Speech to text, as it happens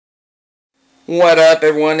What up,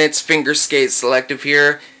 everyone? It's Fingerskate Selective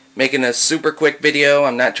here, making a super quick video.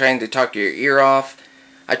 I'm not trying to talk your ear off.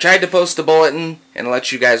 I tried to post a bulletin and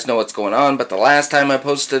let you guys know what's going on, but the last time I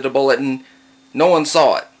posted a bulletin, no one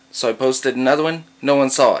saw it. So I posted another one, no one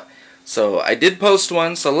saw it. So I did post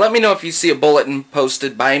one, so let me know if you see a bulletin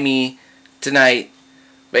posted by me tonight.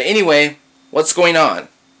 But anyway, what's going on?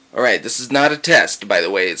 Alright, this is not a test, by the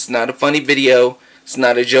way. It's not a funny video. It's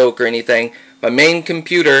not a joke or anything. My main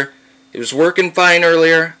computer, it was working fine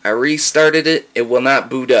earlier. I restarted it. It will not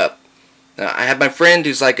boot up. Now, I had my friend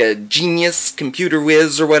who's like a genius computer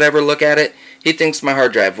whiz or whatever look at it. He thinks my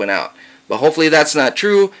hard drive went out. But hopefully that's not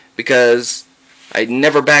true because I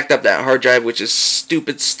never backed up that hard drive, which is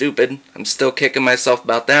stupid. I'm still kicking myself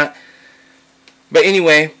about that. But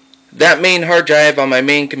anyway, that main hard drive on my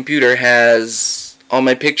main computer has all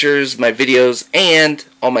my pictures, my videos, and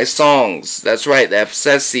all my songs. That's right, the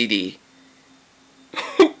FSS CD.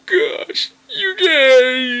 Oh gosh, you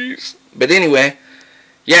guys. But anyway,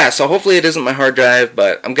 yeah, so hopefully it isn't my hard drive,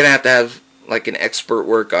 but I'm going to have like an expert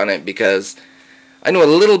work on it because I know a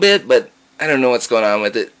little bit, but I don't know what's going on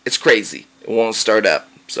with it. It's crazy. It won't start up.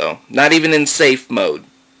 So, not even in safe mode.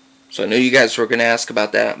 So I know you guys were going to ask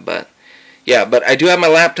about that, but yeah, but I do have my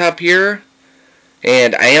laptop here.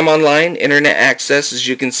 And I am online, internet access as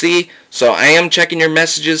you can see, so I am checking your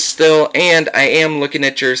messages still, and I am looking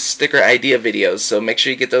at your sticker idea videos, so make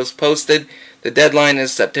sure you get those posted. The deadline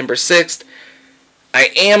is September 6th.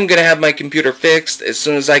 I am going to have my computer fixed. As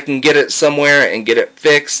soon as I can get it somewhere and get it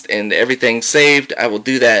fixed and everything saved, I will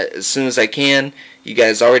do that as soon as I can. You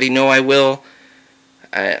guys already know I will.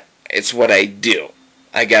 It's what I do.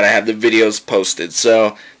 I gotta have the videos posted,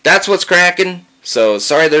 so that's what's cracking. So,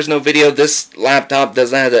 sorry there's no video. This laptop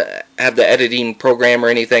doesn't have the editing program or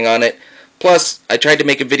anything on it. Plus, I tried to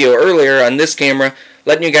make a video earlier on this camera,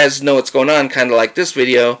 letting you guys know what's going on, kind of like this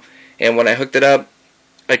video. And when I hooked it up,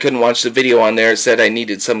 I couldn't watch the video on there. It said I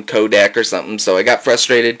needed some codec or something, so I got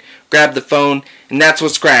frustrated, grabbed the phone, and that's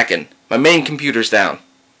what's cracking. My main computer's down.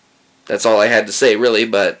 That's all I had to say, really,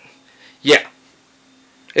 but yeah.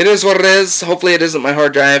 It is what it is. Hopefully it isn't my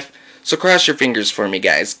hard drive. So cross your fingers for me,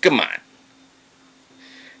 guys. Come on.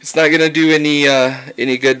 It's not gonna do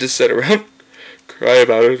any good to sit around cry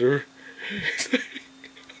about it or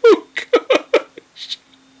oh gosh,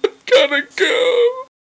 I gotta go.